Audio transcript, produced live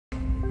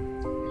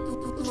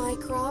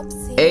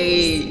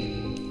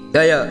Ayy,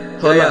 yeah,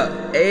 hold up,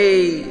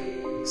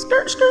 ayy,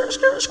 skirt, skirt,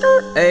 skirt,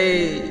 skirt,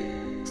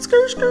 ayy,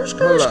 skirt, skirt,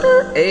 skirt,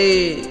 skirt,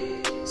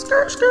 ayy,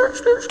 skirt, skirt,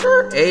 skirt,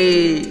 skirt,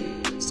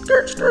 ayy,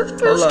 skirt, skirt,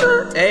 skirt,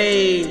 skirt,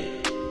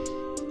 ayy,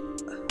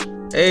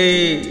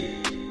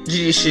 ayy,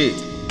 G shit.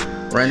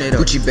 Run it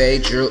up. Gucci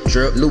bag drip,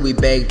 drip, Louis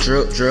bag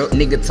drip, drip.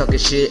 Nigga talking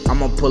shit,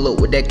 I'ma pull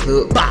up with that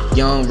clip.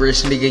 Young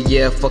rich nigga,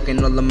 yeah,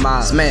 fucking on the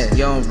miles. Smash.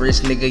 Young rich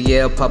nigga,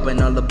 yeah, popping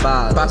on the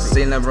bars.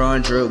 Sailor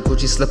run drip,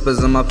 Gucci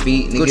slippers on my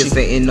feet. Niggas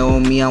sitting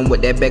on me, I'm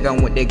with that bag,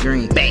 I'm with that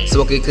green.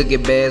 Smoking cookie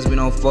bags, we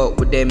don't fuck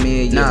with that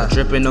man, yeah.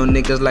 Dripping on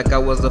niggas like I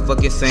was a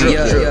fucking saint.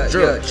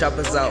 Yeah,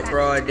 choppers out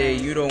broad day,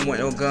 you don't want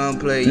no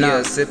gunplay.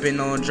 Yeah,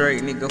 sipping on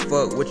Drake, nigga,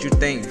 fuck what you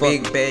think.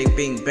 Big bag,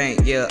 bing bang,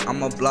 yeah,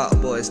 I'm a block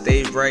boy,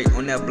 stay right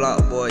on that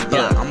block boy,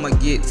 yeah. I'ma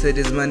get to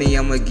this money,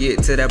 I'ma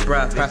get to that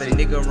profit. If a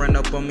nigga run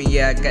up on me,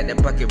 yeah, I got that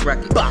pocket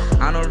rocket.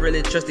 I don't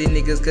really trust these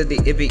niggas cause they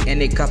iffy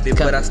and they copy.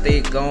 But I stay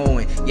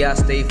going, yeah, I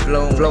stay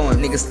flowing.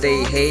 Niggas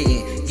stay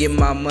hating, get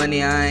my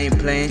money, I ain't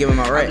playing. Give me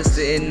my right. I'm just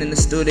sitting in the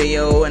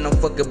studio and I'm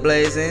fucking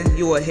blazing.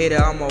 You a hater,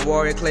 I'm a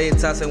warrior, Clay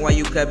tossing while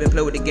you clapping.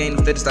 Play with the game,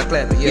 them 30 start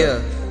clapping, yeah.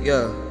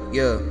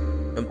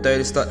 Them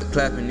 30 start the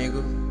clapping,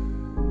 nigga.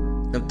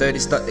 Them 30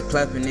 start the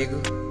clapping,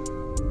 nigga.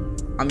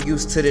 I'm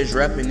used to this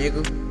rapping,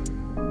 nigga.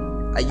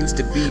 I used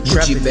to be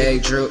Gucci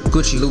bag drip,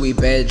 Gucci Louis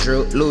bag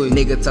drip, Louis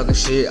nigga talking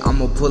shit,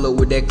 I'ma pull up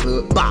with that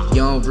clip.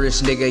 Young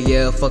rich nigga,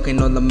 yeah, fucking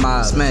on the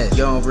miles. Smash.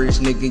 Young rich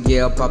nigga,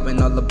 yeah,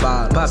 popping on the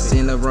bottles.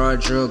 Sailor run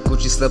drip,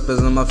 Gucci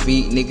slippers on my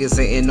feet. Niggas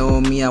sitting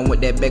on me, I'm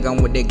with that bag, I'm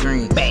with that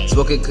green.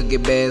 Smoking cookie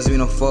bags, we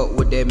don't fuck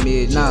with that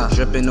mid.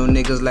 Dripping on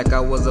niggas like I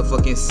was a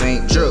fucking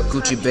saint. Drip,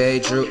 Gucci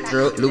bag drip,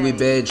 drip, Louis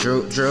bag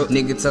drip, drip.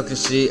 Nigga talking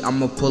shit,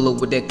 I'ma pull up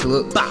with that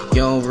clip.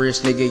 Young rich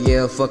nigga,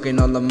 yeah, fucking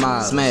on the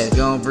miles. Smash.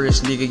 Young rich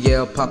nigga,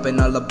 yeah, popping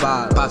all the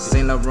bottles.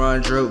 Sailor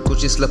run drip,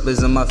 Gucci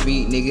slippers on my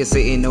feet. Niggas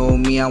sitting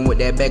on me, I'm with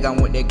that bag,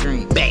 I'm with that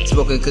green.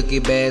 Smoking cookie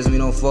bags, we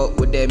don't fuck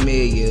with that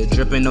mid, yeah.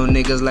 Dripping on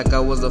niggas like I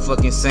was a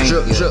fucking saint.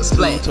 Drip, yeah. Drip,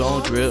 splash.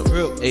 Tone drip,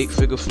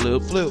 8-figure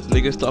flip.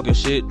 Niggas talking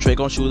shit, Trey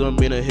gon' shoot them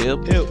in the hip.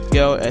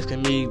 Y'all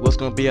asking me what's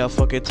gonna be our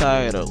fucking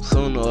tired of.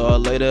 Sooner or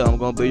later, I'm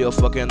gonna be your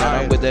fucking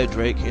night. I'm with that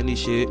Drake, Henny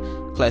shit.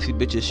 Classy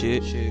bitches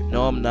shit.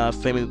 No, I'm not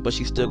famous, but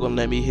she still gon'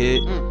 let me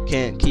hit.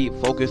 Can't keep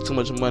focused, too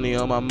much money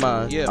on my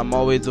mind. I'm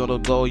always on the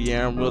go,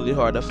 yeah, I'm really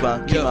hard to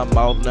find. Keep my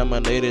mouth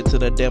lemonaded to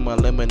the damn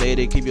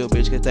eliminated. Keep your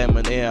bitch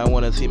contaminated, I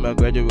wanna see my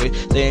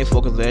graduation. They ain't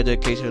focused on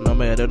education, no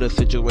matter the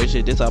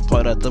situation. This our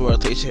part of the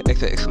rotation,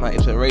 XX my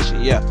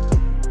inspiration, yeah.